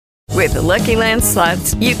With the Lucky Land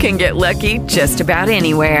Slots, you can get lucky just about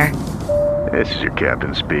anywhere. This is your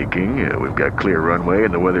captain speaking. We've got clear runway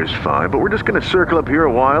and the weather's fine, but we're just going to circle up here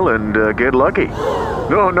a while and get lucky.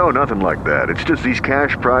 No, nothing like that. It's just these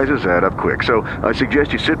cash prizes add up quick. So I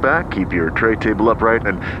suggest you sit back, keep your tray table upright,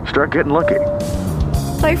 and start getting lucky.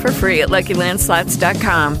 Play for free at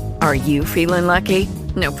LuckyLandSlots.com. Are you feeling lucky?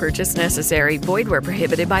 No purchase necessary. Void where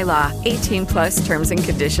prohibited by law. 18 plus terms and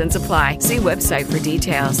conditions apply. See website for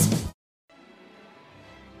details.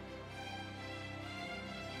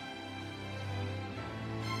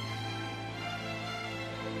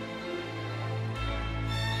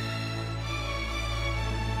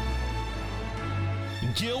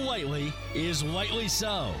 Gil Whiteley is Whiteley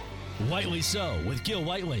So. Whiteley So with Gil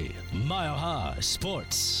Whiteley. Mile High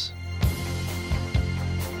Sports.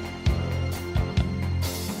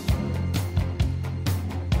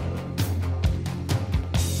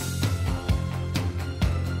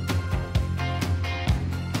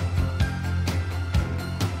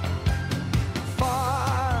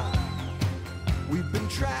 We've been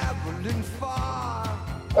traveling far.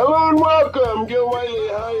 Hello and welcome, Gil Whiteley,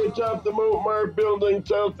 high atop the Montmartre building,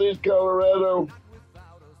 southeast Colorado,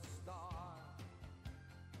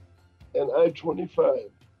 and I-25.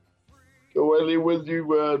 Gil Whiteley with you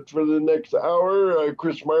for the next hour.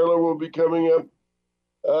 Chris Marlowe will be coming up.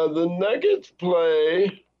 The Nuggets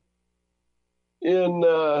play in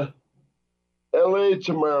L.A.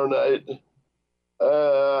 tomorrow night.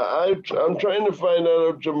 I'm trying to find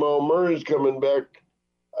out if Jamal Murray's coming back.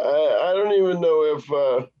 I don't even know if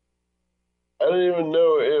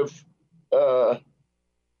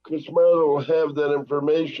Chris Marlowe will have that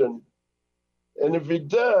information, and if he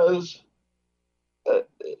does,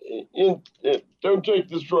 don't take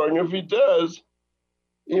this wrong. If he does,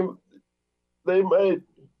 the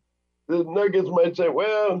Nuggets might say,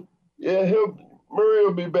 "Well, yeah, Murray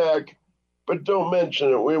will be back, but don't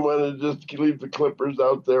mention it. We want to just leave the Clippers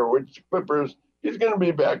out there." Which Clippers? He's going to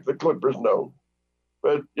be back. The Clippers know.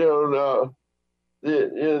 But, the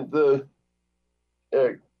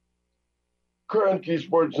Kroenke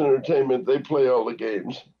Sports Entertainment, they play all the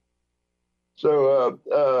games. So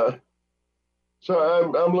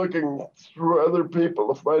I'm looking through other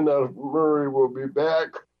people to find out if Murray will be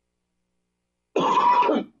back.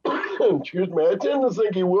 Excuse me. I tend to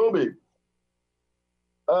think he will be.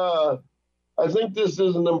 I think this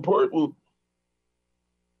is an important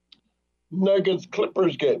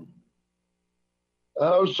Nuggets-Clippers game.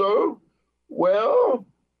 How so? Well,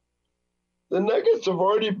 the Nuggets have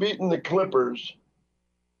already beaten the Clippers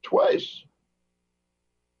twice.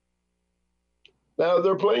 Now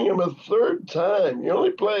they're playing them a third time. You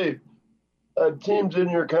only play teams in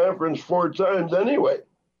your conference 4 times anyway.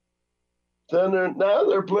 Now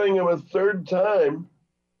they're playing them a third time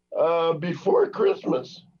before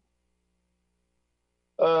Christmas.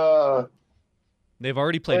 They've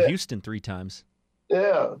already played Houston 3 times.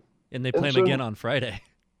 Yeah. And they play them again on Friday.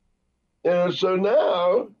 So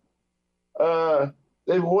now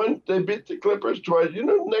they beat the Clippers twice.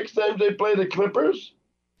 Next time they play the Clippers?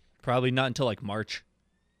 Probably not until like March.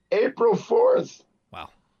 April 4th.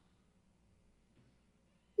 Wow.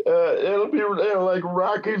 It'll be like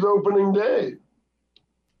Rockies opening day.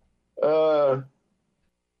 I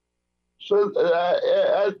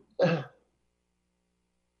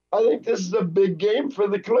think this is a big game for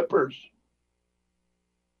the Clippers.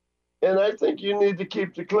 And I think you need to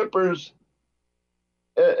keep the Clippers.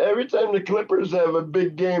 Every time the Clippers have a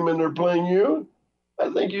big game and they're playing you, I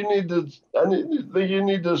think you need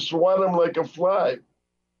to swat them like a fly.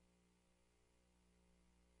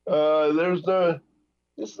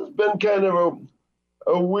 This has been kind of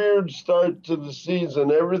a weird start to the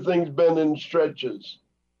season. Everything's been in stretches.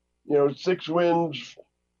 6 wins,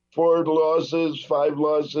 4 losses, 5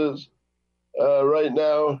 losses. Right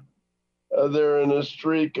now, they're in a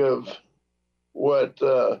streak of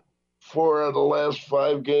 4 out of the last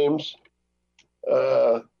 5 games.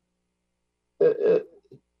 I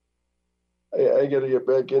got to get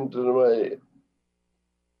back into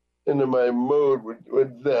my mode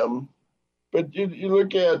with them. But you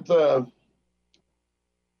look at the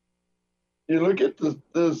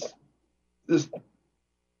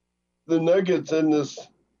Nuggets in this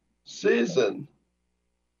season,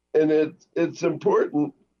 and it's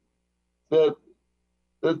important that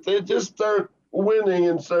they just start winning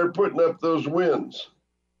and start putting up those wins.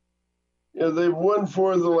 They've won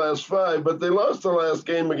 4 of the last 5, but they lost the last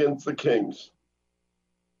game against the Kings.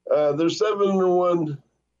 They're 7-1.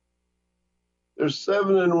 They're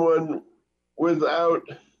 7-1 without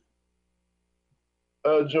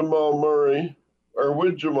Jamal Murray, or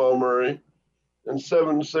with Jamal Murray, and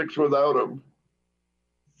 7-6 without him.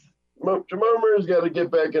 Jamal Murray's got to get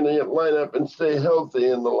back in the lineup and stay healthy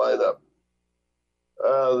in the lineup.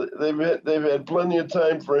 They've had plenty of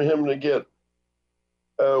time for him to get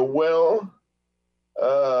well.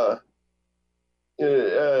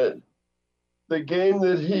 The game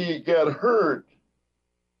that he got hurt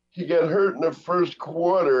in the first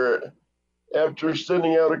quarter after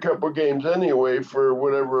sitting out a couple games anyway for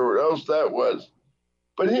whatever else that was.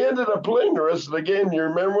 But he ended up playing the rest of the game. You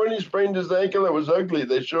remember when he sprained his ankle? It was ugly.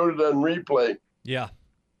 They showed it on replay. Yeah.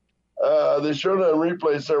 They showed it on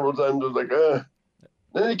replay several times. I was like,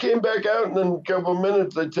 Then he came back out, and in a couple of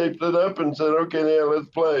minutes, they taped it up and said, okay, yeah, let's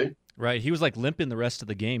play. Right. He was like limping the rest of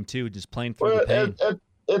the game, too, just playing through the pain.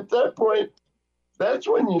 At that point, that's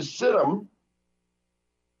when you sit him.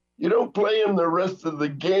 You don't play him the rest of the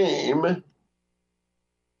game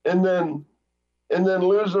and then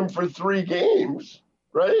lose him for 3 games,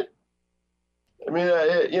 right? I mean,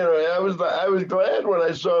 I was glad when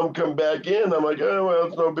I saw him come back in. I'm like, oh, well,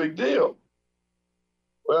 it's no big deal.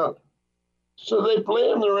 Well, so they play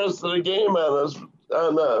him the rest of the game on us,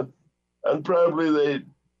 and probably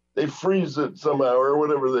they freeze it somehow or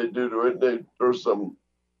whatever they do to it. They throw some,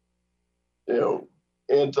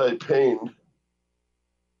 anti-pain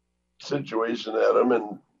situation at him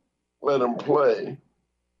and let him play.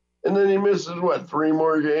 And then he misses, 3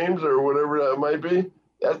 more games or whatever that might be?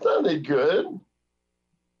 That's not any good.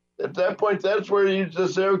 At that point, that's where you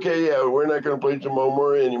just say, okay, yeah, we're not going to play Jamal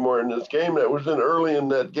Murray anymore in this game. That was early in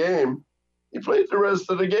that game. He played the rest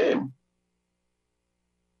of the game.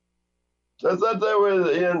 So I thought that was,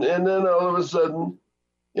 and then all of a sudden,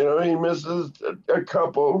 he misses a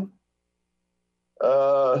couple.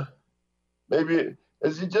 Maybe,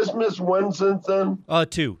 has he just missed 1 since then?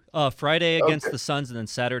 2. Friday against the Suns and then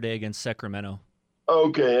Saturday against Sacramento.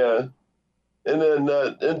 Okay, yeah. And then,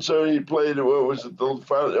 and so he played, what was it, it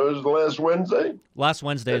was last Wednesday? Last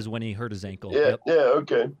Wednesday is when he hurt his ankle. Yeah, Yep. yeah,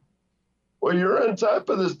 okay. Well, you're on top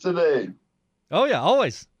of this today. Oh, yeah,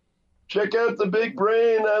 always. Check out the big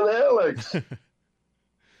brain on Alex.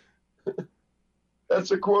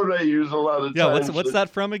 That's a quote I use a lot of times. Yeah, what's that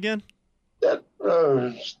from again?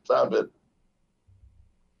 Stop it.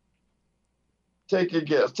 Take a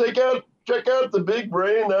guess. Check out the big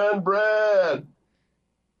brain on Brad.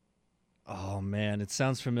 Oh, man, it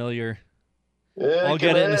sounds familiar. Yeah, I'll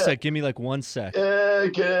get it in a sec. Give me 1 sec. Yeah,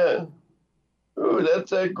 okay. Ooh,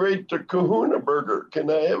 that's that great Kahuna burger. Can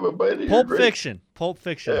I have a bite of your Pulp Fiction,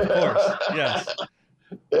 of course. Yes.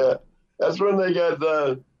 Yeah, that's when they got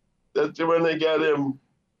him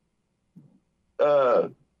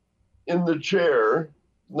in the chair,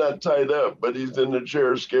 not tied up, but he's in the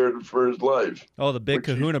chair scared for his life. Oh, the big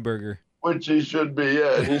Kahuna burger. Which he should be,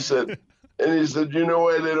 yeah. And he said, you know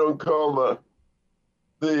why they don't call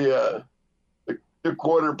the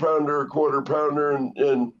quarter pounder a quarter pounder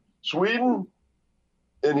in Sweden?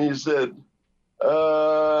 And he said,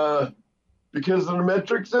 because of the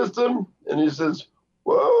metric system? And he says,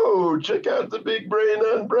 whoa, check out the big brain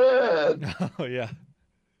on Brad. Oh, yeah.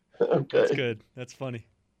 Okay. That's good. That's funny.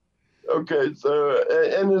 Okay, so,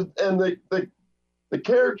 and the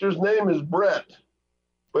character's name is Brett,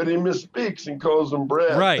 but he misspeaks and calls him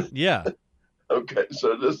Brad. Right, yeah. Okay,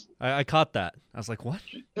 so this... I caught that. I was like, what?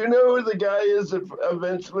 Do you know who the guy is that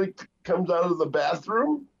eventually comes out of the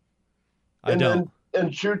bathroom? I don't.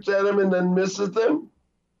 And shoots at him and then misses them?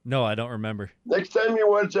 No, I don't remember. Next time you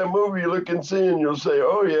watch that movie, you look and see, and you'll say,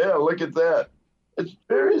 oh, yeah, look at that. It's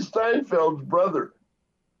Barry Steinfeld's brother,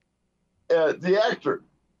 the actor.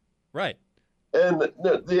 Right. And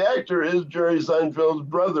the actor is Jerry Seinfeld's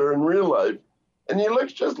brother in real life. And he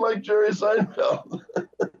looks just like Jerry Seinfeld.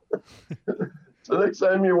 So next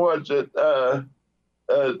time you watch it,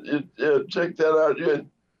 check that out.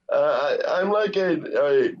 I'm like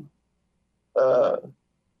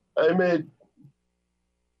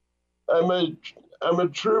I'm a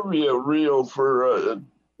trivia reel for.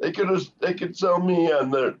 They could sell me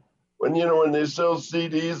on there when they sell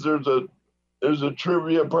CDs. There's a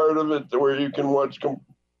trivia part of it where you can watch,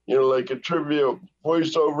 like a trivia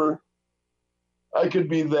voiceover. I could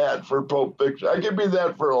be that for Pulp Fiction. I could be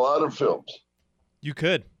that for a lot of films. You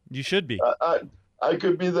could. You should be. I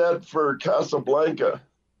could be that for Casablanca.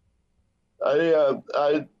 I've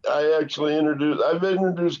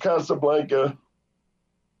introduced Casablanca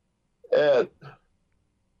at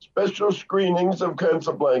special screenings of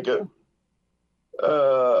Casablanca,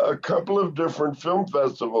 a couple of different film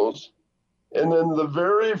festivals, and then the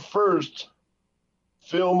very first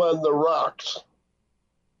film on the Rocks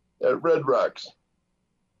at Red Rocks,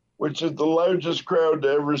 which is the largest crowd to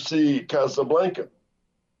ever see Casablanca.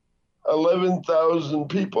 11,000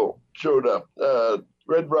 people showed up.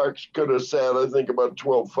 Red Rocks could have sat, I think, about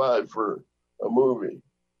 12.5 for a movie.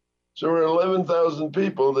 So we're 11,000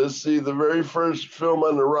 people to see the very first film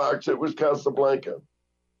on the rocks. It was Casablanca.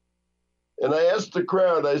 And I asked the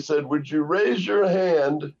crowd, I said, would you raise your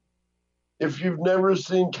hand if you've never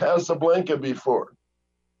seen Casablanca before?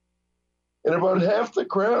 And about half the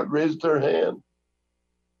crowd raised their hand.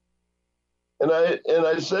 And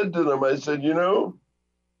I said to them, I said, you know,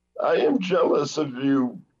 I am jealous of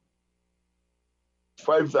you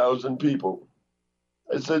 5,000 people.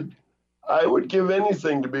 I said, I would give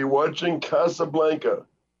anything to be watching Casablanca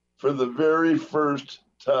for the very first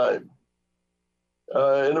time.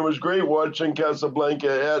 And it was great watching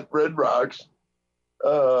Casablanca at Red Rocks,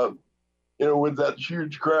 with that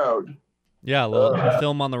huge crowd. Yeah, a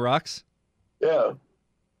film on the rocks. Yeah.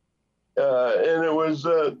 And it was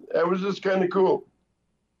just kind of cool.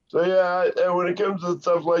 So yeah, when it comes to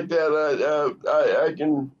stuff like that, I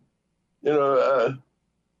can,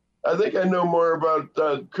 I think I know more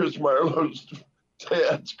about Chris Marlowe's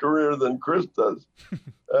dad's career than Chris does.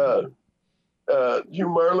 Hugh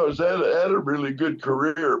Marlowe's had a really good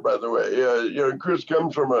career, by the way. Chris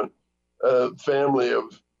comes from a family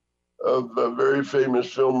of very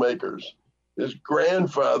famous filmmakers. His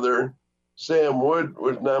grandfather, Sam Wood,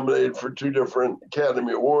 was nominated for 2 different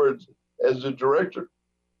Academy Awards as a director.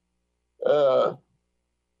 And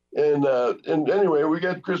anyway, we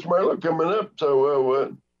got Chris Marlowe coming up,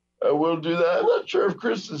 so we'll do that. I'm not sure if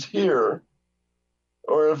Chris is here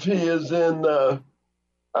or if he is in.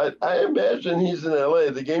 I imagine he's in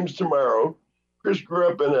LA. The game's tomorrow. Chris grew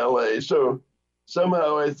up in LA, so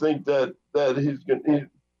somehow I think that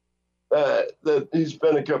he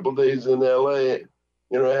spent a couple days in LA,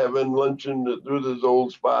 having luncheon with his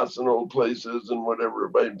old spots and old places and whatever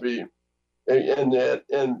it might be, and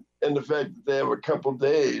the fact that they have a couple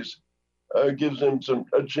days gives him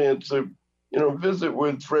a chance to visit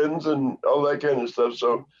with friends and all that kind of stuff.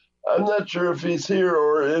 So I'm not sure if he's here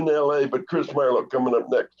or in LA, but Chris Marlowe coming up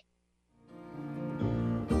next.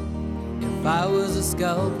 If I was a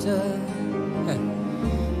sculptor,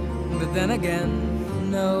 but then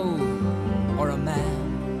again, no, or a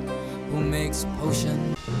man who makes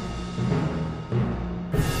potions.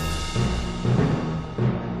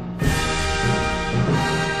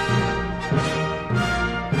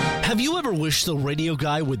 Have you ever wished the radio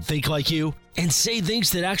guy would think like you and say things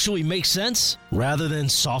that actually make sense rather than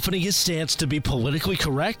softening his stance to be politically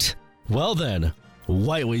correct? Well then,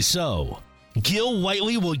 Whitely so. Gil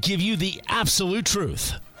Whitely will give you the absolute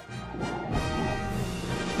truth.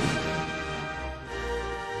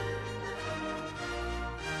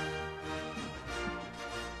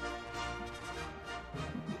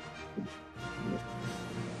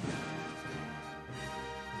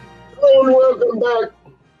 Hello and welcome back.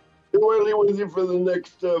 Whitely with you for the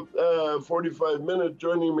next 45 minutes.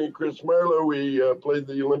 Joining me, Chris Marlowe. We played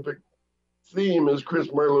the Olympic theme as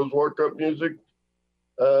Chris Marlowe's walk-up music.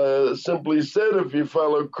 Simply said, if you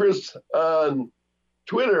follow Chris on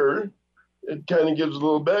Twitter, it kind of gives a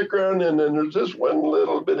little background, and then there's this one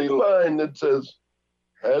little bitty line that says,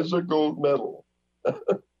 has a gold medal.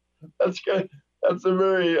 That's a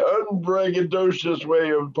very unbraggadocious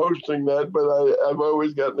way of posting that, but I've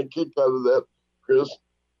always gotten a kick out of that, Chris.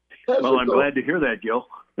 Well, I'm glad to hear that, Gil.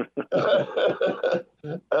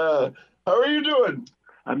 How are you doing?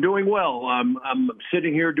 I'm doing well. I'm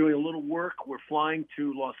sitting here doing a little work. We're flying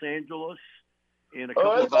to Los Angeles in a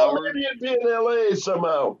couple of hours. Maybe you'd be in LA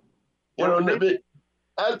somehow.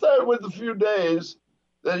 I thought with a few days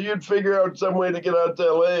that you'd figure out some way to get out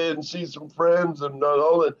to LA and see some friends and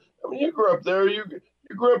all that. I mean, you grew up there. You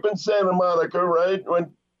grew up in Santa Monica, right?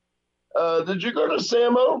 Did you go to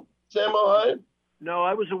Samo High? No,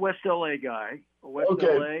 I was a West LA guy, LA,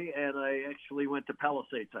 and I actually went to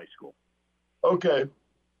Palisades High School. Okay.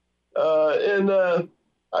 I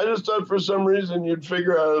just thought for some reason you'd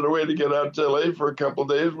figure out a way to get out to LA for a couple of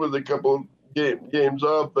days with a couple games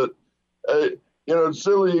off. But,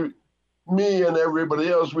 silly me and everybody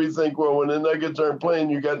else, we think, well, when the Nuggets aren't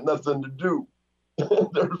playing, you got nothing to do.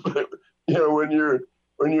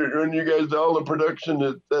 When you guys, all the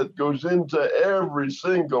production that goes into every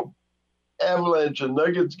single Avalanche and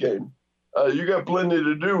Nuggets game, you got plenty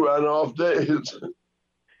to do on off days.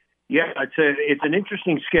 Yeah, it's an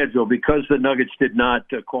interesting schedule because the Nuggets did not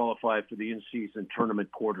qualify for the in-season tournament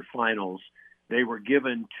quarterfinals. They were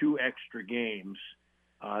given 2 extra games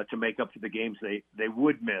to make up for the games they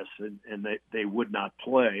would miss and they would not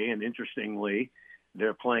play. And interestingly,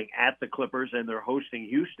 they're playing at the Clippers and they're hosting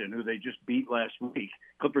Houston, who they just beat last week.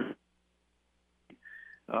 Clippers.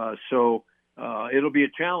 So it'll be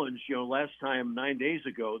a challenge. Last time 9 days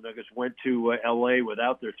ago, Nuggets went to L.A.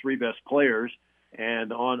 without their 3 best players.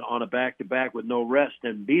 and on a back-to-back with no rest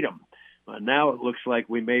and beat them. Now it looks like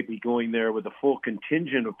we may be going there with a full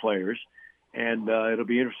contingent of players, and it'll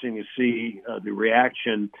be interesting to see the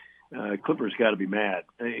reaction. Clippers got to be mad.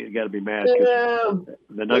 They got to be mad because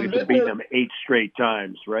the Nuggets have beaten them 8 straight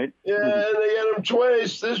times, right? Yeah, and they got them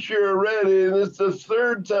twice this year already, and it's the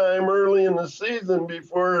third time early in the season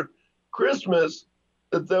before Christmas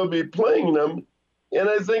that they'll be playing them. And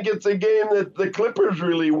I think it's a game that the Clippers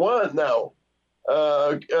really want now,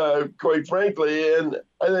 quite frankly. And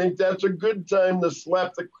I think that's a good time to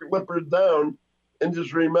slap the Clippers down and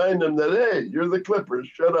just remind them that, hey, you're the Clippers,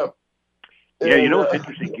 shut up. Yeah, you know what's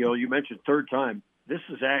interesting, Gil? You mentioned third time. This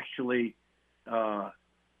is actually the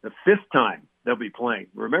 5th time they'll be playing.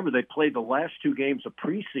 Remember, they played the last 2 games of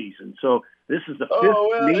preseason. So this is the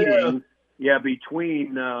 5th meeting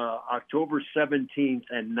between October 17th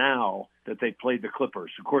and now that they played the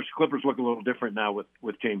Clippers. Of course, the Clippers look a little different now with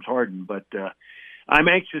James Harden, but I'm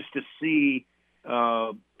anxious to see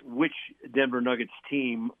which Denver Nuggets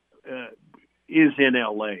team is in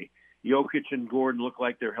L.A. Jokic and Gordon look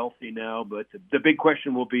like they're healthy now, but the big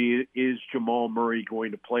question will be, is Jamal Murray going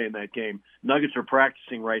to play in that game? Nuggets are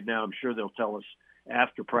practicing right now. I'm sure they'll tell us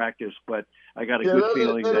after practice, but I got a good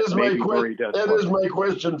feeling that maybe Murray does. That is my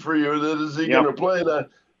question for you. That is he going to play?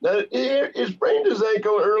 Now, he sprained his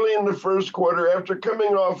ankle early in the first quarter after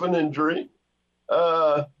coming off an injury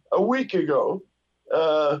a week ago.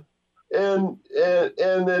 And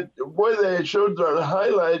they showed the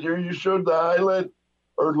highlight, or you showed the highlight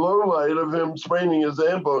or low light of him spraining his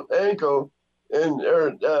ankle, and it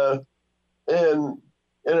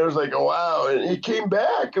was like, oh, wow! And he came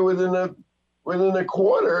back within a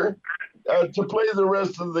quarter to play the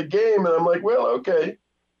rest of the game, and I'm like, well, okay,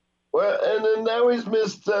 well, and then now he's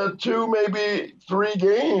missed 2, maybe 3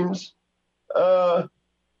 games.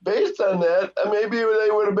 Based on that, maybe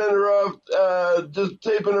they would have been better off just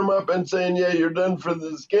taping him up and saying, yeah, you're done for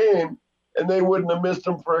this game, and they wouldn't have missed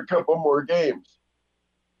him for a couple more games.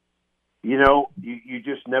 You know, you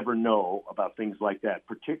just never know about things like that,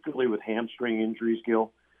 particularly with hamstring injuries,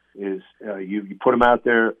 Gil, is you put them out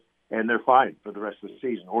there and they're fine for the rest of the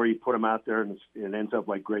season. Or you put them out there and it ends up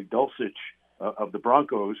like Greg Dulcich of the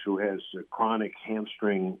Broncos, who has chronic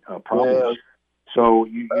hamstring problems. Yeah. So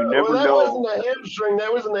you never know. That wasn't a hamstring.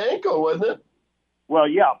 That was an ankle, wasn't it? Well,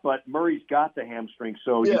 yeah, but Murray's got the hamstring.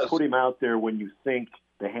 So you put him out there when you think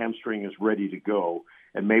the hamstring is ready to go.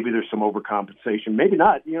 And maybe there's some overcompensation. Maybe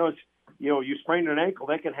not. You sprain an ankle,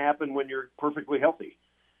 that can happen when you're perfectly healthy.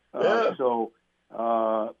 It can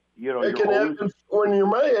happen when you're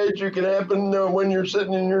my age. It can happen when you're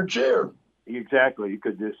sitting in your chair. Exactly. You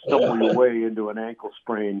could just stumble your way into an ankle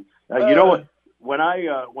sprain. You know what? When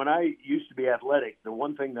I used to be athletic, the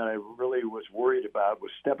one thing that I really was worried about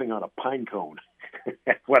was stepping on a pine cone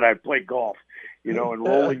when I played golf. And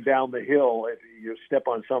rolling down the hill, you step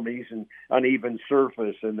on some uneven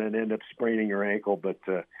surface and then end up spraining your ankle. But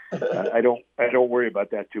I don't worry about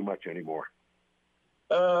that too much anymore.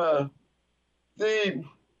 I think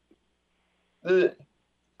that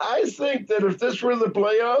if this were the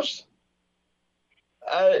playoffs,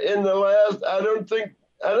 I don't think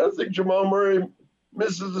Jamal Murray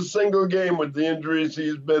misses a single game with the injuries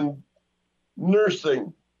he's been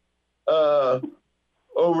nursing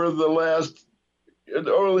over the last.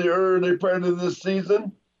 Early part of this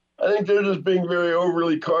season. I think they're just being very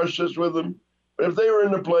overly cautious with him. But if they were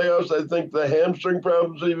in the playoffs, I think the hamstring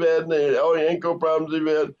problems he's had and the ankle problems he's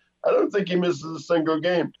had, I don't think he misses a single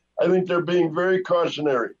game. I think they're being very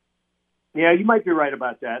cautionary. Yeah, you might be right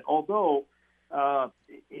about that. Although,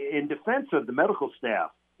 in defense of the medical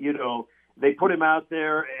staff, they put him out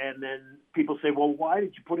there and then people say, well, why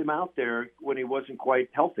did you put him out there when he wasn't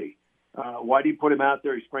quite healthy? Why do you put him out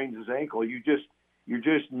there? He sprains his ankle. You're just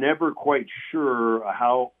never quite sure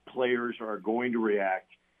how players are going to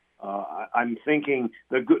react. I'm thinking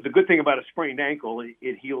the good thing about a sprained ankle,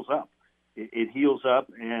 it heals up. It heals up,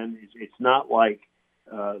 and it's not like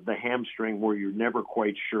the hamstring where you're never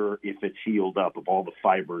quite sure if it's healed up, if all the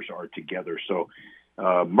fibers are together. So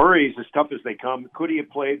Murray's as tough as they come. Could he have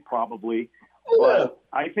played? Probably. But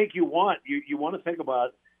I think you want to think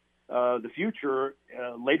about the future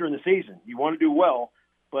later in the season. You want to do well,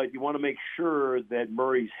 but you want to make sure that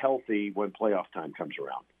Murray's healthy when playoff time comes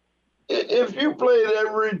around. If you played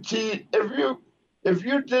if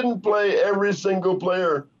you didn't play every single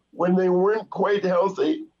player when they weren't quite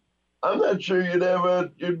healthy, I'm not sure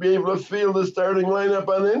you'd be able to field the starting lineup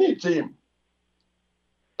on any team.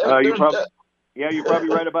 You're probably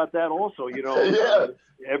right about that also.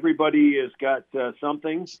 Everybody has got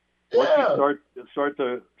something. Once you start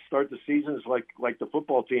the season, it's like the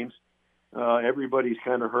football teams. Everybody's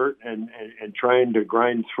kind of hurt and trying to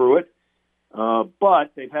grind through it.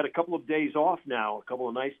 But they've had a couple of days off now, a couple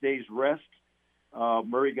of nice days rest.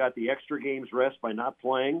 Murray got the extra games rest by not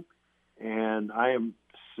playing, and I am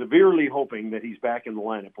severely hoping that he's back in the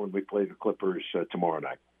lineup when we play the Clippers tomorrow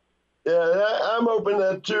night. Yeah, I'm hoping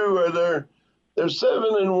that too. They're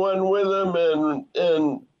 7-1 with him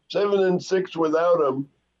and 7-6 without him,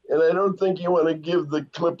 and I don't think you want to give the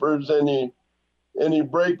Clippers any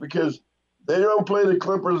break because they don't play the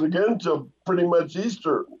Clippers again until pretty much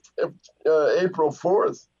Easter, April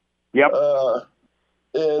 4th. Yep.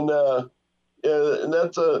 And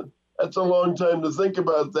that's a long time to think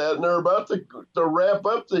about that. And they're about to wrap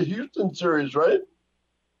up the Houston series, right?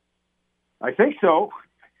 I think so.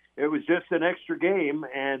 It was just an extra game,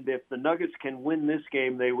 and if the Nuggets can win this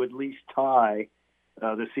game, they would at least tie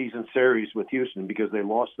the season series with Houston because they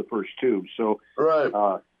lost the first two. So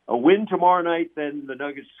right. A win tomorrow night, then the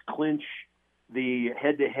Nuggets clinch the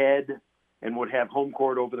head-to-head and would have home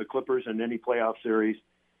court over the Clippers in any playoff series.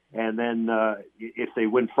 And then if they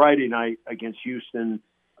win Friday night against Houston,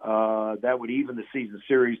 that would even the season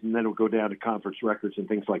series, and then it would go down to conference records and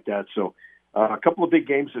things like that. So a couple of big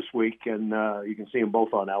games this week, and you can see them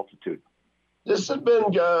both on altitude. This has been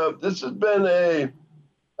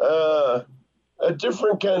a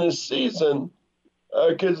different kind of season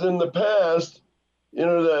because in the past,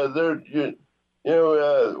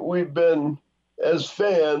 we've been as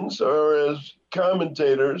fans or as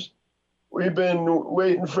commentators, we've been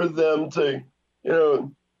waiting for them to,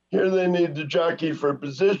 here they need to jockey for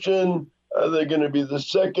position. Are they going to be the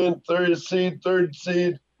second, third seed?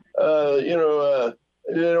 They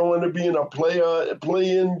don't want to be in a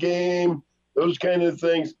play-in game, those kind of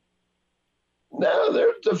things. Now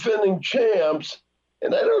they're defending champs,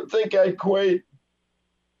 and I don't think I quite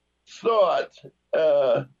thought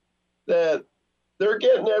that they're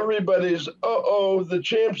getting everybody's, the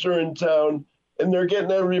champs are in town, and they're getting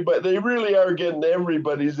they really are getting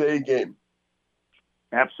everybody's A game.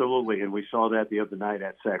 Absolutely, and we saw that the other night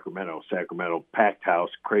at Sacramento. Sacramento, packed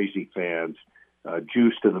house, crazy fans,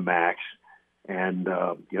 juice to the max. And,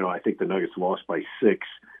 I think the Nuggets lost by 6,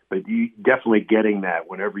 but you definitely getting that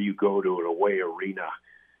whenever you go to an away arena.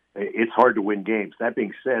 It's hard to win games. That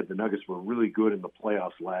being said, the Nuggets were really good in the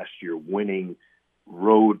playoffs last year, winning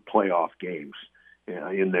road playoff games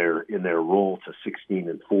in their roll to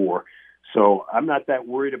 16-4. So I'm not that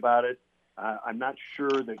worried about it. I'm not sure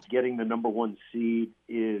that getting the number 1 seed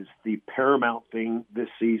is the paramount thing this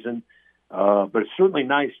season, but it's certainly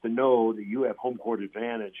nice to know that you have home court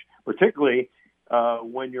advantage, particularly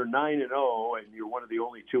when you're 9-0 and you're one of the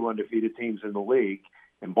only 2 undefeated teams in the league.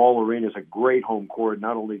 And Ball Arena is a great home court,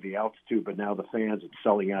 not only the altitude, but now the fans. It's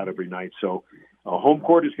selling out every night. So home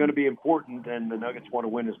court is going to be important, and the Nuggets want to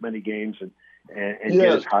win as many games and get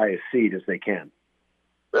as high a seed as they can.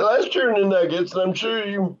 But last year in the Nuggets, and I'm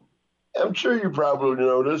sure you probably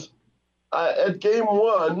noticed, at game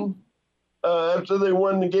 1, after they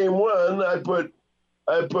won the game 1, I put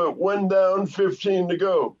 1 down, 15 to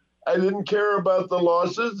go. I didn't care about the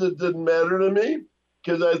losses. It didn't matter to me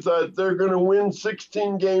because I thought they're going to win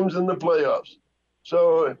 16 games in the playoffs.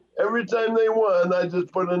 So every time they won, I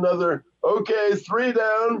just put another, 3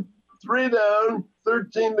 down,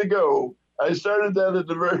 13 to go. I started that at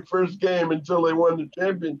the very first game until they won the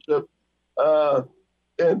championship.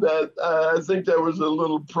 And that I think that was a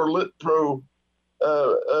little prescient.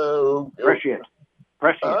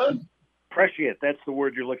 That's the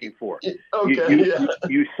word you're looking for. Okay,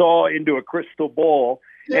 you saw into a crystal ball.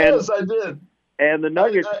 Yes, I did. And the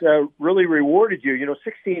Nuggets really rewarded you.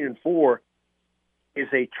 16-4 is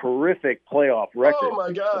a terrific playoff record. Oh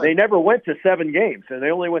my God! They never went to 7 games, and they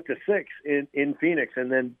only went to 6 in Phoenix,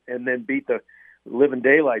 and then beat the living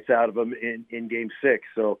daylights out of them in Game 6.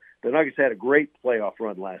 So the Nuggets had a great playoff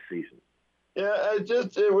run last season. Yeah,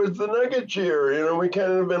 it was the Nuggets year. We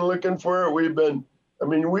kind of been looking for it. We've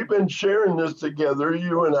been sharing this together,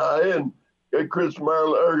 you and I, and Chris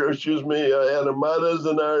Marlowe, Adam Matas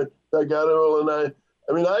and I, Dagato and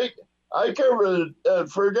I. I cover it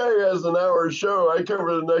for a guy who has an hour show. I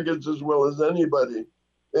cover the Nuggets as well as anybody,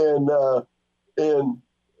 and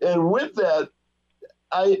with that,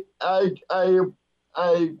 I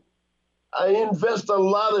invest a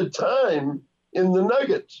lot of time in the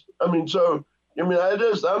Nuggets. I'm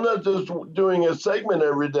not just doing a segment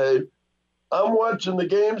every day. I'm watching the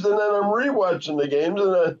games and then I'm rewatching the games,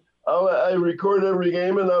 and I record every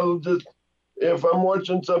game, and I'll just, if I'm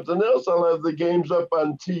watching something else, I'll have the games up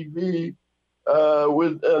on TV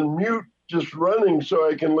on mute, just running, so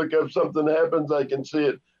I can look up something happens, I can see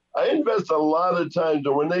it. I invest a lot of time.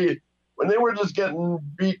 So when they were just getting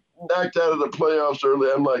knocked out of the playoffs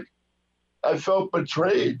early, I'm like, I felt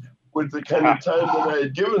betrayed with the kind of time that I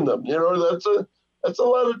had given them. You know, that's a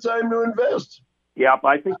lot of time to invest. Yeah, but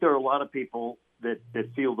I think there are a lot of people that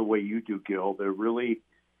feel the way you do, Gil. They're really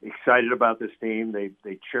excited about this team. They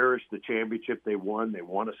cherish the championship they won. They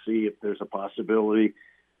want to see if there's a possibility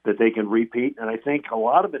that they can repeat. And I think a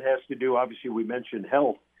lot of it has to do, obviously, we mentioned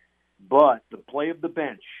health, but the play of the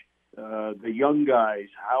bench, the young guys,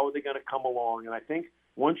 how are they going to come along? And I think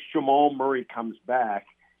once Jamal Murray comes back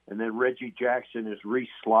and then Reggie Jackson is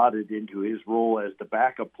re-slotted into his role as the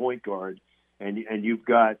backup point guard, and you've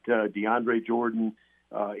got DeAndre Jordan,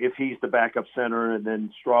 if he's the backup center, and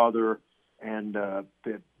then Strother and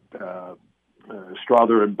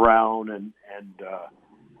Brown and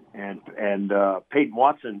Peyton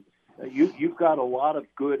Watson, you've got a lot of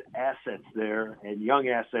good assets there and young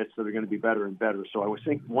assets that are going to be better and better. So I would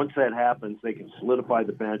think once that happens, they can solidify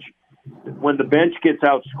the bench. When the bench gets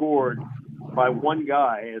outscored by one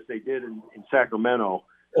guy, as they did in Sacramento,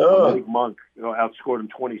 Malik Monk outscored him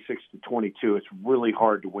 26-22. It's really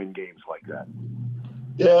hard to win games like that.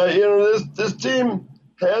 Yeah, you know, this team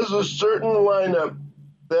has a certain lineup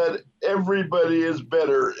that everybody is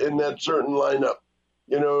better in that certain lineup.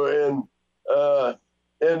 You know, and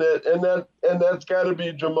that's got to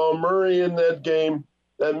be Jamal Murray in that game.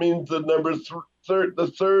 That means the the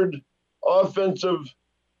third offensive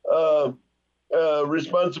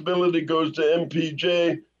responsibility goes to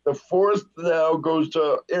MPJ. The fourth now goes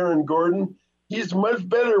to Aaron Gordon. He's much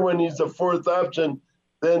better when he's the fourth option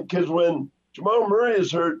than because when Jamal Murray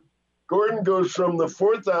is hurt, Gordon goes from the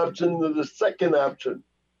fourth option to the second option,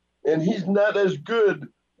 and he's not as good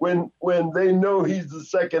when they know he's the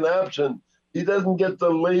second option. He doesn't get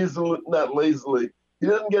the he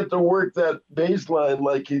doesn't get to work that baseline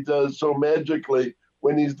like he does so magically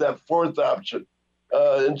when he's that fourth option,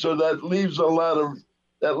 and so that leaves a lot of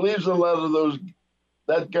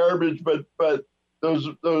that garbage, but those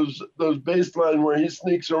baseline where he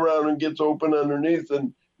sneaks around and gets open underneath,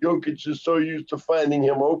 and Jokic is so used to finding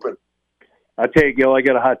him open. I'll tell you, Gil, I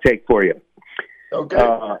got a hot take for you.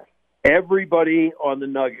 Okay. Everybody on the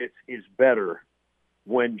Nuggets is better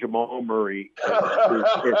when Jamal Murray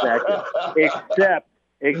is active, except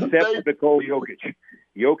Nikola Jokic.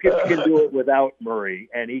 Jokic can do it without Murray,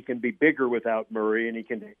 and he can be bigger without Murray, and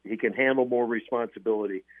he can handle more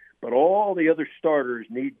responsibility. But all the other starters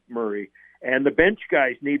need Murray, and the bench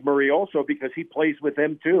guys need Murray also because he plays with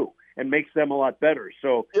them too and makes them a lot better.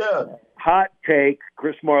 So, hot take.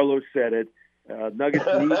 Chris Marlowe said it. Nuggets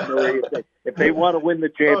need Murray. If they want to win the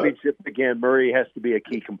championship again, Murray has to be a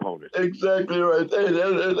key component. Exactly right. Hey,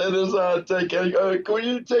 that is a hot take. Can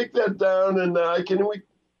you take that down, and can we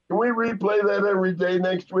replay that every day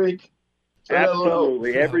next week? So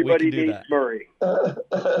absolutely. Everybody needs that. Murray.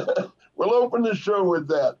 We'll open the show with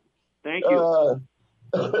that. Thank you.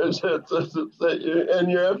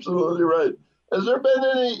 And you're absolutely right. Has there been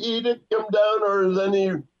any edict come down, or is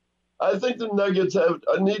any? I think the Nuggets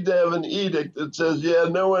need to have an edict that says,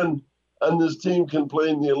 no one on this team can play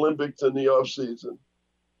in the Olympics in the off season.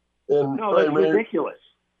 And no, that's ridiculous.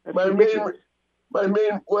 My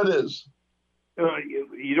main, what is?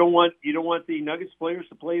 You don't want the Nuggets players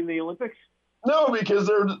to play in the Olympics? No, because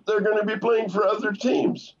they're going to be playing for other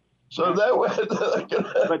teams. So that way,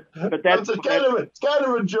 but that's it's kind of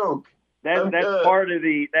a joke. That's part of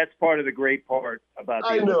the great part about.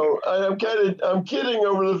 I know. I'm kidding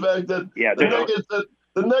over the fact that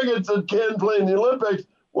the Nuggets that can play in the Olympics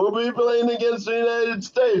will be playing against the United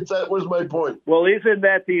States. That was my point. Well, isn't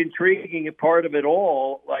that the intriguing part of it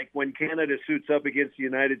all? Like when Canada suits up against the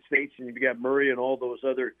United States, and you've got Murray and all those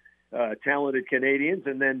other talented Canadians,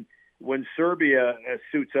 and then when Serbia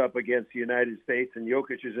suits up against the United States and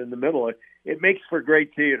Jokic is in the middle, it makes for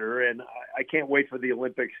great theater, and I can't wait for the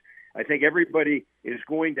Olympics. I think everybody is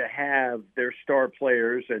going to have their star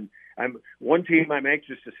players, and one team I'm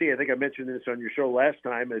anxious to see. I think I mentioned this on your show last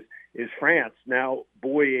time. Is France, now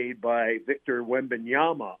buoyed by Victor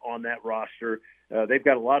Wembanyama on that roster. They've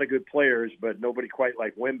got a lot of good players, but nobody quite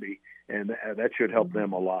like Wemby, and that should help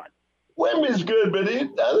them a lot. Wemby's good, but I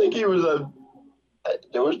think he was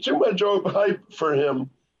there was too much hype for him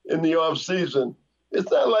in the off season.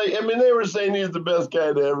 It's not like, they were saying he's the best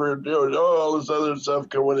guy to ever do all this other stuff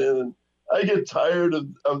going in, and I get tired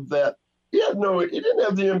of that. He didn't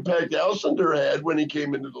have the impact Alcindor had when he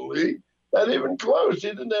came into the league. Not even close. He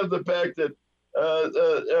didn't have the impact that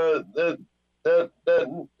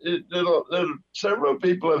several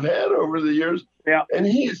people have had over the years. Yeah. And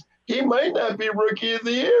he might not be Rookie of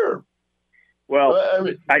the Year. Well, I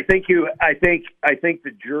mean, I think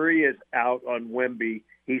the jury is out on Wemby.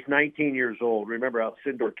 He's 19 years old. Remember,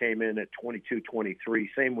 Alcindor came in at 22, 23.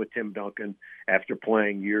 Same with Tim Duncan after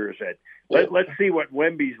playing years at. Let's see what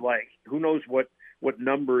Wemby's like. Who knows what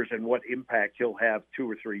numbers and what impact he'll have 2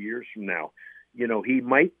 or 3 years from now. You know, he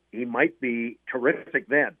might be terrific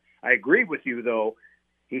then. I agree with you, though.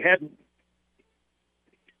 He hadn't,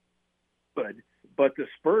 but the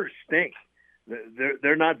Spurs stink.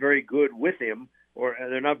 They're not very good with him, or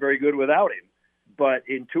they're not very good without him. But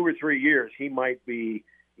in 2 or 3 years, he might be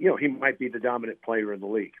the dominant player in the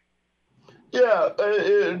league. Yeah,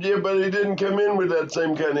 but he didn't come in with that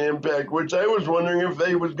same kind of impact, which I was wondering if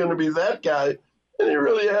he was going to be that guy, and he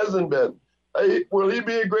really hasn't been. Will he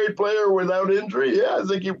be a great player without injury? Yeah, I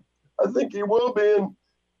think he will be.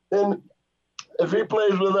 And if he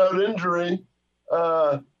plays without injury,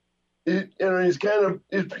 he's kind of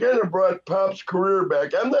brought Pop's career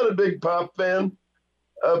back. I'm not a big Pop fan,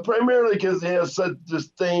 primarily because he has such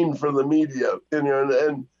disdain for the media, and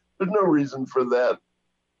there's no reason for that.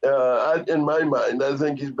 In my mind, I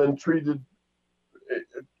think he's been treated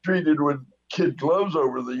with kid gloves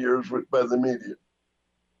over the years by the media.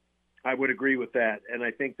 I would agree with that, and I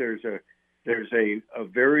think there's a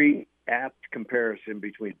very apt comparison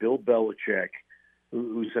between Bill Belichick,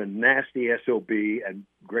 who's a nasty SOB, and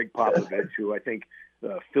Greg Popovich, who I think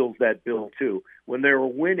fills that bill too. When they're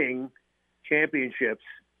winning championships,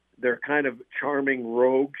 they're kind of charming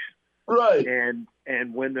rogues, right?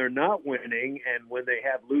 And when they're not winning, and when they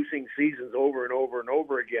have losing seasons over and over and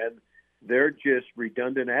over again, they're just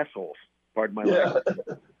redundant assholes. Pardon my language.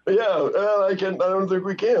 Yeah. Well, I don't think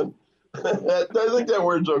we can. I think that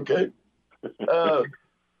word's okay. But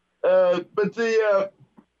the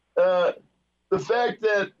fact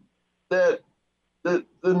that the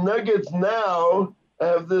Nuggets now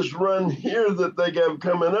have this run here that they have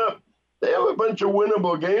coming up, they have a bunch of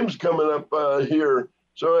winnable games coming up here.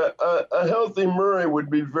 So a healthy Murray would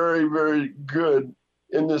be very, very good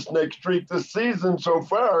in this next streak. This season so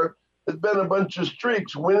far has been a bunch of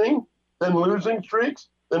streaks, winning, then losing streaks,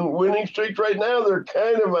 then winning streaks. Right now they're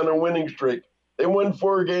kind of on a winning streak. They won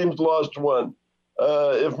 4 games, lost 1.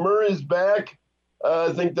 If Murray's back,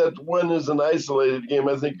 I think that one is an isolated game.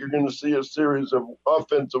 I think you're going to see a series of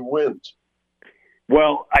offensive wins.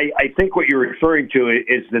 Well, I think what you're referring to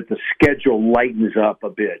is that the schedule lightens up a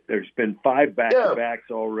bit. There's been 5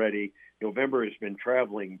 back-to-backs already. November has been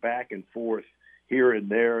traveling back and forth here and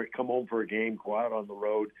there, come home for a game, go out on the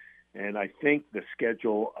road. And I think the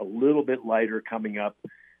schedule a little bit lighter coming up.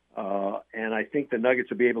 And I think the Nuggets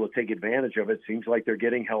will be able to take advantage of it. Seems like they're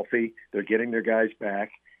getting healthy. They're getting their guys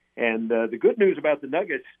back. And the good news about the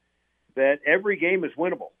Nuggets, that every game is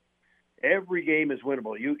winnable. Every game is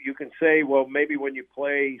winnable. You can say, well, maybe when you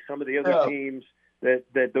play some of the other teams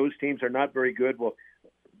that those teams are not very good. Well,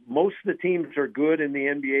 most of the teams are good in the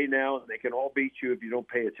NBA now, and they can all beat you if you don't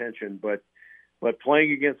pay attention. But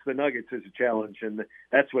playing against the Nuggets is a challenge, and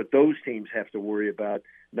that's what those teams have to worry about.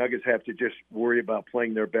 Nuggets have to just worry about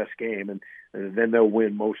playing their best game, and then they'll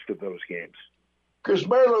win most of those games. Chris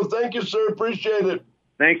Marlowe, thank you, sir. Appreciate it.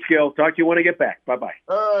 Thanks, Gil. Talk to you when I get back. Bye-bye.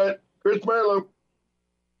 All right. Chris Marlowe.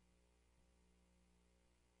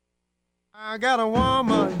 I got a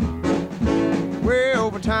woman way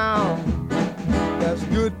over town that's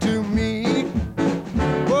good to me.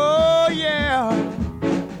 Oh, yeah.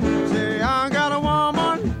 Say, I got a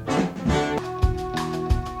woman.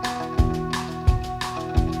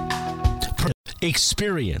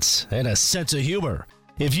 Experience and a sense of humor.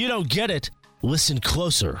 If you don't get it, listen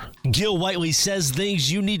closer. Gil Whiteley says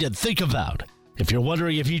things you need to think about. If you're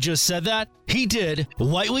wondering if he just said that, he did.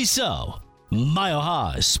 Whiteley so. Mile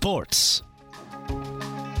High Sports.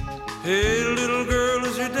 Hey, little girl,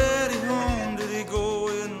 is your daddy home? Did he go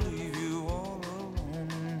and leave you all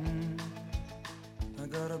alone? I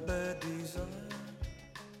got a bad desire.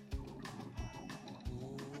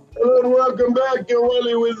 Hello and welcome back. Gil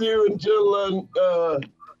Whiteley with you until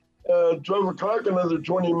 12 o'clock, another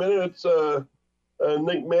 20 minutes.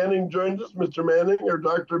 Nick Manning joined us. Mr. Manning, or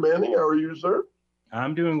Dr. Manning, how are you, sir?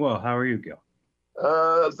 I'm doing well. How are you, Gil?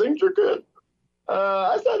 Things are good.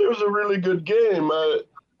 I thought it was a really good game.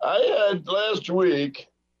 I had last week,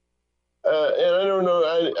 and I don't know.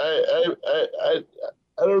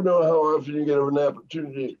 I don't know how often you get an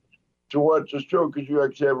opportunity to watch the show because you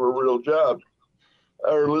actually have a real job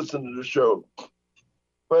or listen to the show.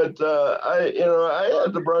 But I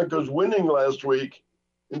had the Broncos winning last week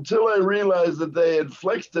until I realized that they had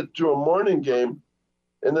flexed it to a morning game,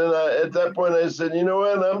 and then at that point I said, you know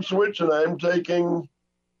what, I'm switching. I'm taking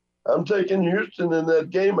Houston in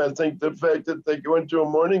that game. I think the fact that they went to a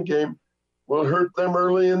morning game will hurt them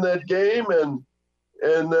early in that game, and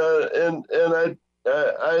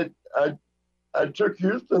I took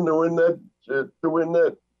Houston to win that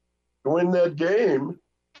game.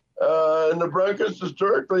 And the Broncos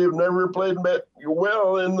historically have never played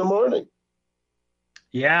well in the morning.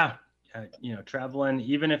 Yeah, traveling,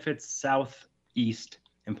 even if it's southeast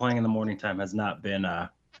and playing in the morning time, has not been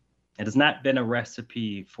a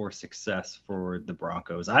recipe for success for the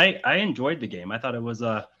Broncos. I enjoyed the game. I thought it was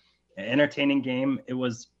an entertaining game. It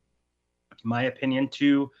was, in my opinion,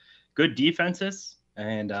 two good defenses,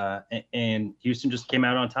 and Houston just came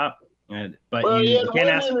out on top. But you can't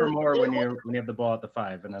ask for more when you have the ball at the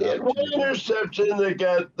 5. And one interception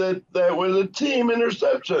that was a team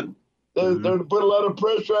interception. They put a lot of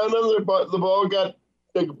pressure on them.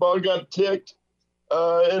 The ball got ticked,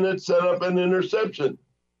 and it set up an interception.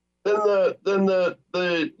 Then the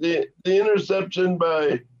interception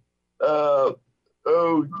by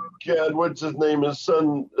what's his name? His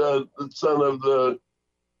son, the son of the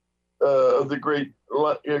great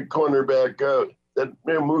cornerback. That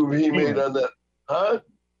move he made on that, huh?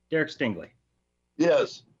 Derek Stingley.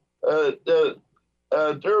 Yes, Daryl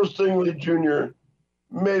Stingley Jr.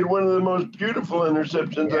 made one of the most beautiful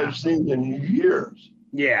interceptions I've seen in years.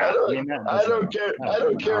 Yeah, I don't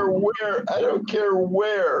care where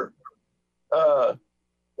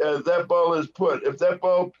that ball is put. If that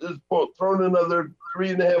ball is thrown another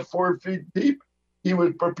 3.5, 4 feet deep, he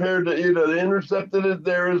was prepared to either intercepted it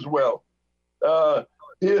there as well.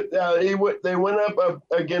 They went up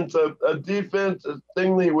against a defense.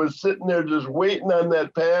 Stingley was sitting there just waiting on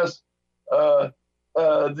that pass. The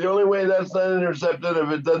only way that's not intercepted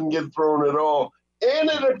if it doesn't get thrown at all, and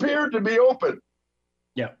it appeared to be open.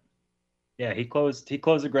 Yeah. He closed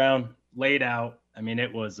the ground, laid out. I mean,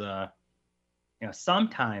 it was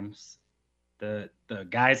sometimes the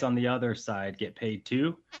guys on the other side get paid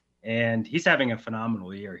too, and he's having a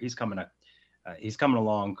phenomenal year. He's coming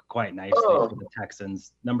along quite nicely for the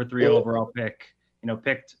Texans. Number 3 overall pick,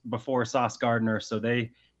 picked before Sauce Gardner. So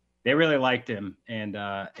they really liked him. And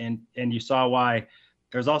you saw why.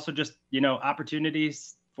 There's also just,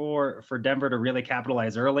 opportunities for Denver to really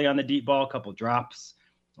capitalize early on the deep ball, a couple drops.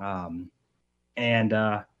 And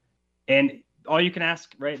all you can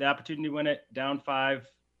ask, right? The opportunity to win it down 5,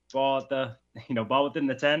 ball at the, ball within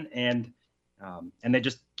the 10. And they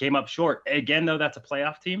just came up short. Again, though, that's a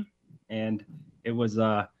playoff team. And it was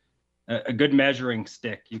a good measuring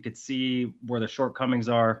stick. You could see where the shortcomings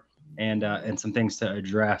are and some things to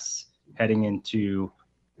address heading into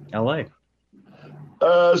LA.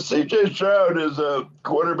 CJ Stroud is a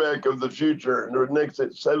quarterback of the future. In the next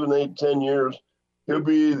 7, 8, 10 years, he'll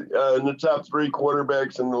be in the top 3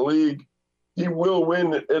 quarterbacks in the league. He will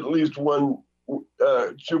win at least one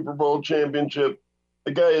Super Bowl championship.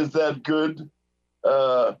 The guy is that good.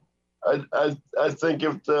 I think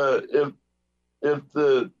if the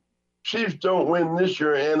Chiefs don't win this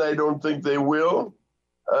year, and I don't think they will,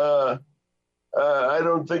 I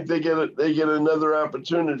don't think they get another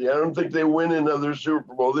opportunity. I don't think they win another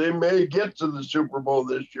Super Bowl. They may get to the Super Bowl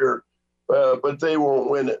this year, but they won't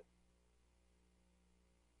win it.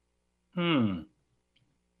 And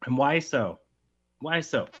why so? Well,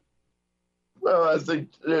 I think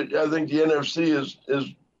the NFC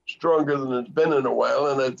is stronger than it's been in a while,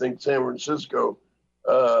 and I think San Francisco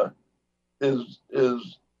is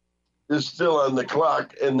still on the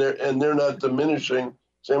clock, and they're not diminishing.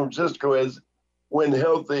 San Francisco has, when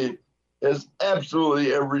healthy, has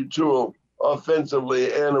absolutely every tool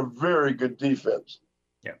offensively and a very good defense.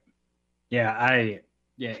 It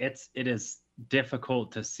is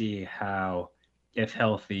difficult to see how, if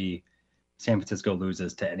healthy, San Francisco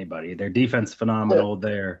loses to anybody. Their defense phenomenal.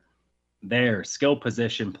 Their skill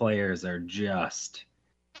position players are just,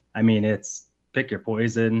 it's pick your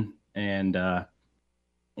poison and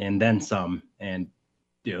then some. And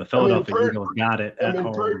the Philadelphia Eagles got it at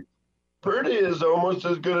home. Purdy is almost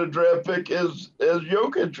as good a draft pick as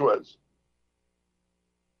Jokic was.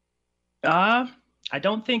 I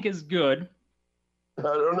don't think as good. I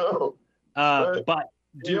don't know. But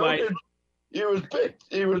Jokic, he was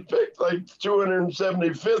picked like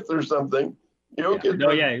 275th or something. Jokic he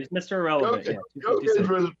was Mr. Irrelevant.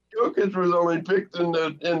 Jokic was only picked in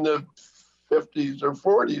the 50s or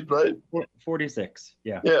 40s, right? 46.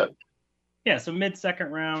 Yeah. Yeah, so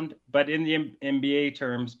mid-second round, but in the NBA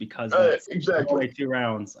terms, because that's exactly only 2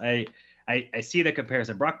 rounds, I see the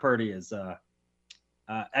comparison. Brock Purdy is,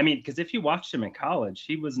 because if you watched him in college,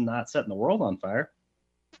 he was not setting the world on fire.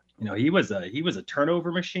 He was a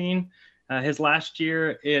turnover machine his last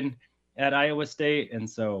year at Iowa State, and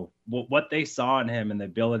so what they saw in him and the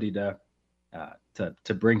ability to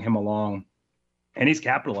bring him along, and he's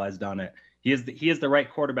capitalized on it. he is the right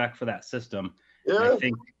quarterback for that system. Yeah. I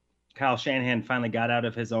think Kyle Shanahan finally got out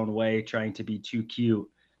of his own way trying to be too cute,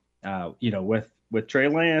 with Trey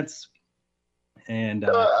Lance. And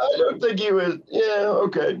I don't think he was. Yeah,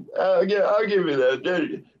 okay. I'll give you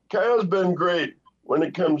that. Kyle's been great when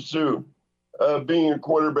it comes to being a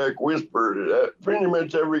quarterback whisperer. Pretty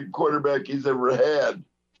much every quarterback he's ever had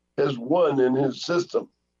has won in his system.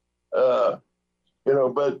 But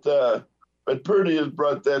Purdy has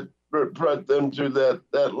brought them to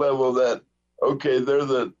that level that, okay, they're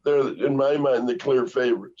in my mind the clear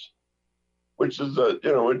favorites, which is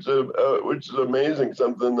amazing.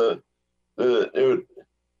 Something that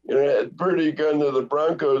had Purdy gone to the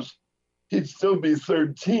Broncos, he'd still be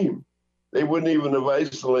third team. They wouldn't even have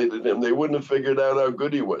isolated him. They wouldn't have figured out how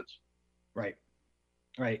good he was. Right.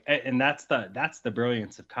 And that's the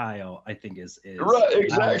brilliance of Kyle, I think, is right,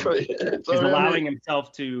 exactly. He's allowing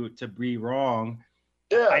himself to be wrong.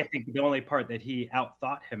 Yeah. I think the only part that he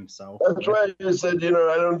outthought himself. That's right. He said, I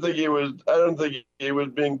don't think he was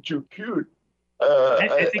being too cute.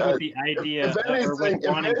 I think with the idea if anything,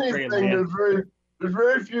 there's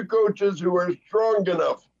very few coaches who are strong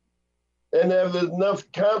enough and have enough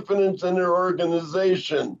confidence in their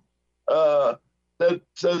organization that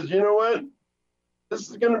says, you know what, this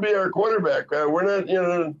is going to be our quarterback. We're not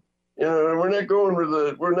going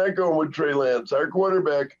with Trey Lance. Our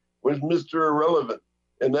quarterback was Mr. Irrelevant,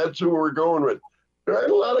 and that's who we're going with. There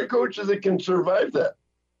aren't a lot of coaches that can survive that.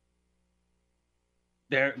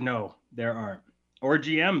 There aren't. Or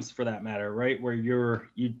GMs for that matter, right? Where you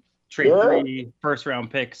trade 3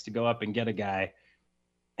 first-round picks to go up and get a guy.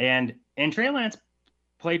 And Trey Lance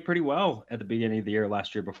played pretty well at the beginning of the year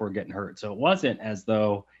last year before getting hurt. So it wasn't as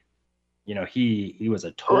though, he was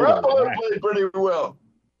a total. Garoppolo played pretty well.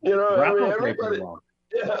 Everybody. Well.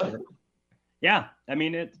 Yeah. I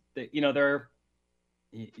mean,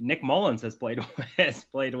 Nick Mullins has played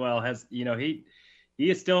well. He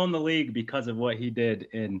is still in the league because of what he did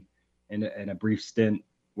in a brief stint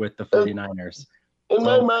with the 49ers. In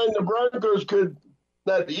my mind, the Broncos could,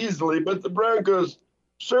 not easily, but the Broncos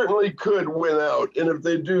certainly could win out. And if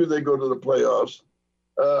they do, they go to the playoffs.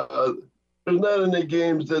 There's not any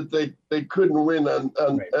games that they couldn't win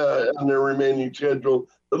on their remaining schedule.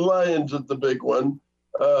 The Lions is the big one.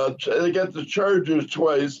 They got the Chargers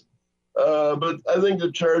twice, but I think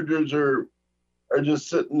the Chargers are just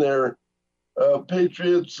sitting there.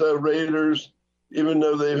 Patriots, Raiders, even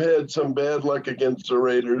though they've had some bad luck against the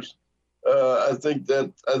Raiders, I think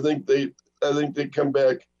they come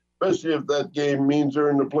back, especially if that game means they're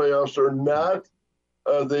in the playoffs or not.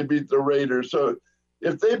 They beat the Raiders. So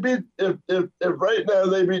if right now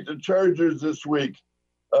they beat the Chargers this week,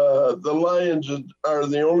 the Lions are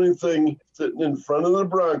the only thing sitting in front of the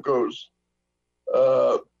Broncos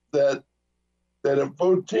that if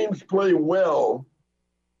both teams play well,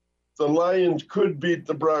 the Lions could beat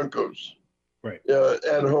the Broncos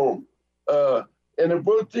at home. And if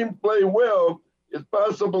both teams play well, it's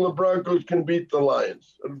possible the Broncos can beat the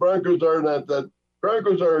Lions. The Broncos are not that.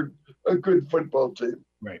 Broncos are a good football team.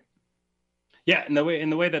 Right. Yeah, and the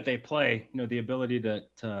way that they play, the ability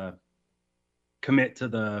to commit to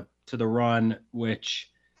the run,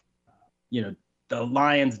 which the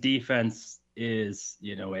Lions defense is,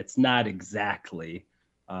 it's not exactly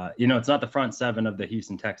it's not the front seven of the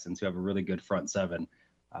Houston Texans, who have a really good front seven.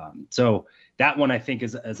 So that one I think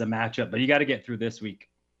is a matchup, but you got to get through this week.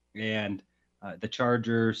 And the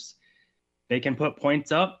Chargers, they can put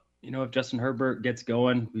points up, if Justin Herbert gets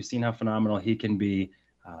going. We've seen how phenomenal he can be,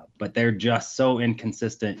 but they're just so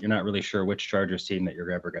inconsistent. You're not really sure which Chargers team that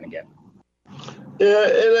you're ever going to get. Yeah,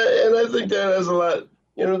 and I think that has a lot.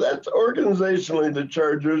 That's organizationally, the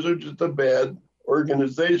Chargers are just a bad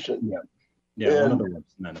organization. Yeah, one of the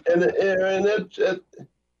worst. And that's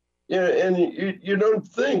and you don't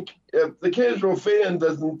think, if the casual fan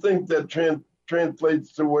doesn't think that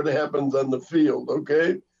translates to what happens on the field,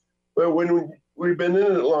 okay? But when we've been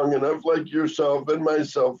in it long enough, like yourself and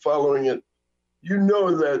myself following it,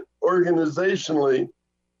 that organizationally,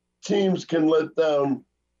 teams can let down.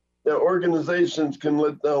 Organizations can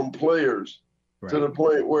let down players to the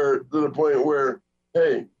point where,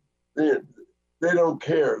 hey, they don't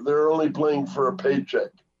care. They're only playing for a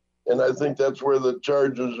paycheck, and I think that's where the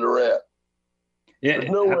Chargers are at. Yeah, there's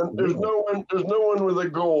no one with a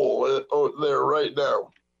goal there right now.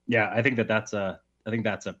 Yeah, I think that's a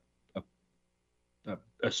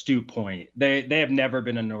astute point. They have never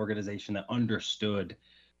been an organization that understood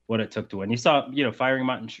what it took to win. You saw, firing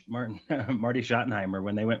Marty Schottenheimer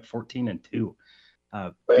when they went 14-2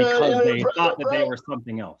 because they thought that they were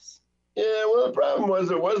something else. Yeah, well, the problem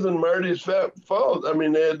was it wasn't Marty's fault. I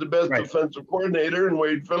mean, they had the best defensive coordinator in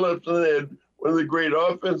Wade Phillips, and they had one of the great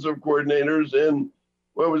offensive coordinators in,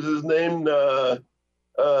 what was his name? Norv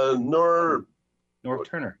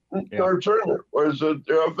Turner. Norv Turner was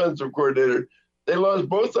their offensive coordinator. They lost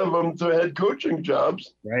both of them to head coaching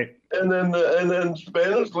jobs. Right. And then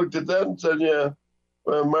Spanish looked at that and said, "Yeah,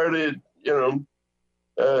 well, Marty, you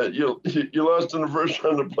lost in the first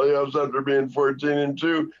round of playoffs after being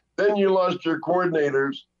 14-2. Then you lost your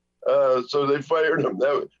coordinators, so they fired him.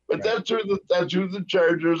 That's who the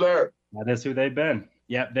Chargers are. That is who they've been.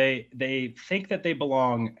 Yeah, they think that they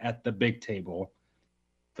belong at the big table,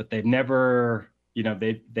 but they've never,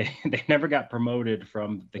 they never got promoted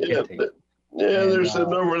from the kid table. Yeah, they're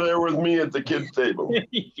sitting over there with me at the kids' table.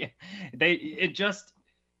 Yeah,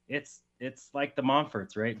 it's like the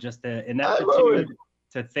Montforts, right? Just an ineptitude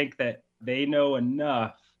to think that they know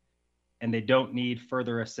enough and they don't need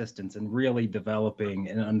further assistance in really developing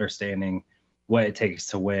and understanding what it takes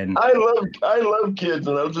to win. I love kids,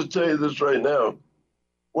 and I'll just tell you this right now.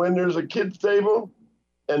 When there's a kids' table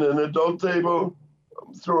and an adult table,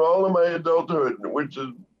 through all of my adulthood, which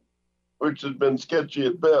has been sketchy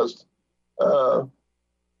at best, I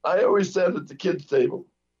always sat at the kids' table.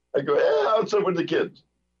 I go, I'll sit with the kids.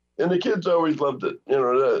 And the kids always loved it,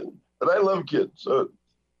 but I love kids. So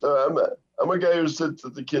I'm a guy who sits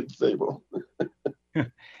at the kids' table.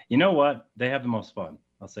 You know what? They have the most fun.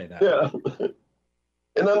 I'll say that. Yeah.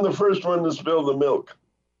 And I'm the first one to spill the milk.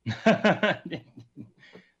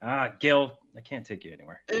 Gil, I can't take you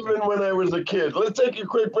anywhere. Even when I was a kid. Let's take a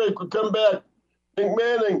quick break. We'll come back. Nick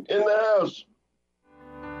Manning in the house.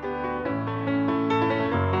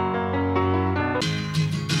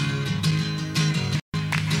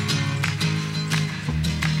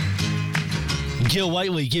 Gil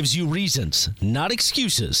Whiteley gives you reasons, not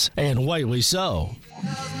excuses, and Whiteley so.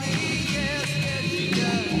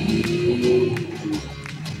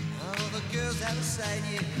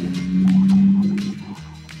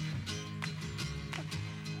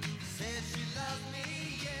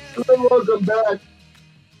 Welcome back.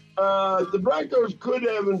 The Broncos could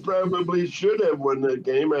have and probably should have won that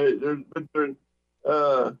game. I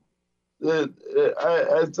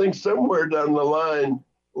think somewhere down the line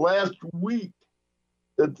last week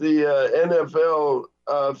that the NFL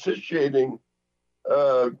officiating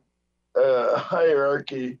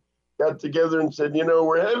hierarchy got together and said,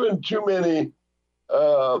 we're having too many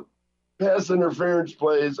pass interference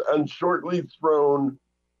plays on shortly thrown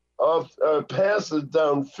off passes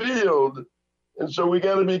downfield, and so we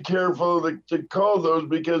got to be careful to call those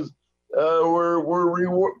because we're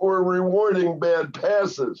rewarding bad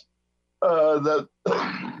passes. That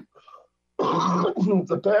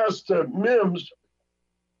the pass to Mims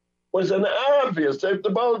was an obvious.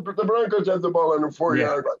 The Broncos had the ball on the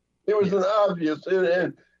 4-yard line. It was an obvious,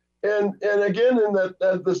 and again in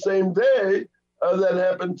that the same day that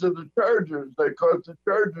happened to the Chargers. That cost the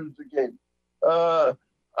Chargers the game.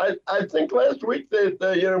 I think last week that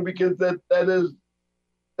because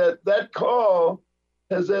that call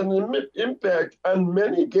has had an impact on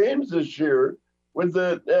many games this year. I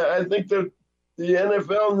think that the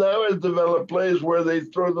NFL now has developed plays where they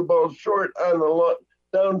throw the ball short on the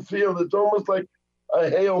downfield. It's almost like a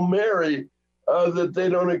Hail Mary that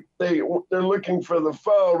they're looking for the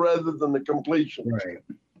foul rather than the completion. Right.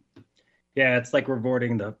 Yeah, it's like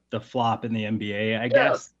rewarding the flop in the NBA, I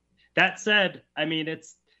guess. That said, I mean,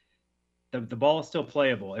 it's the ball is still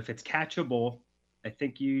playable. If it's catchable, I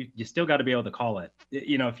think you still got to be able to call it.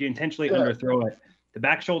 If you intentionally underthrow it, the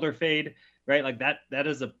back shoulder fade, right? Like that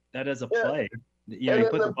is a play. You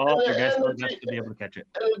put the ball up, your guy still has to be able to catch it.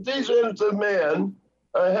 And a defensive man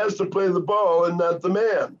has to play the ball and not the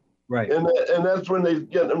man. Right. And that's when they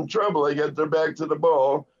get in trouble. They get their back to the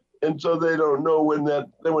ball, and so they don't know when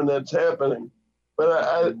that's happening. But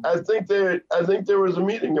I think there was a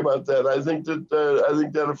meeting about that. I think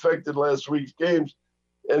that affected last week's games,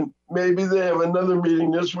 and maybe they have another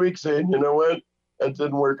meeting this week saying, you know what, that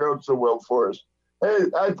didn't work out so well for us. Hey,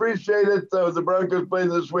 I appreciate it. The Broncos play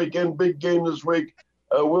this weekend, big game this week.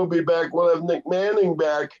 We'll be back. We'll have Nick Manning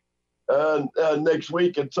back next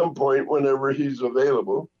week at some point whenever he's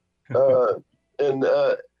available. And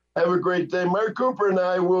have a great day. Mark Cooper and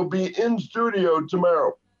I will be in studio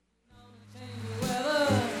tomorrow.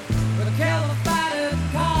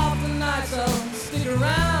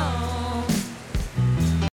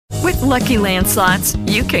 With Lucky Land Slots,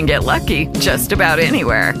 you can get lucky just about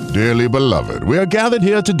anywhere. Dearly beloved, we are gathered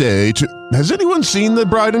here today to... Has anyone seen the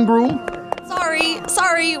bride and groom?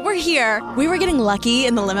 Sorry, we're here. We were getting lucky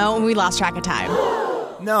in the limo and we lost track of time.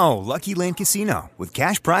 No, Lucky Land Casino, with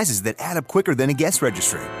cash prizes that add up quicker than a guest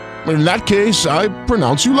registry. in that case, I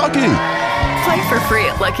pronounce you lucky. Play for free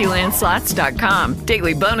at LuckyLandSlots.com.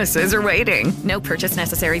 Daily bonuses are waiting. No purchase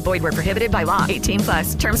necessary. Void where prohibited by law.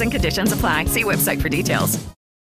 18+. Terms and conditions apply. See website for details.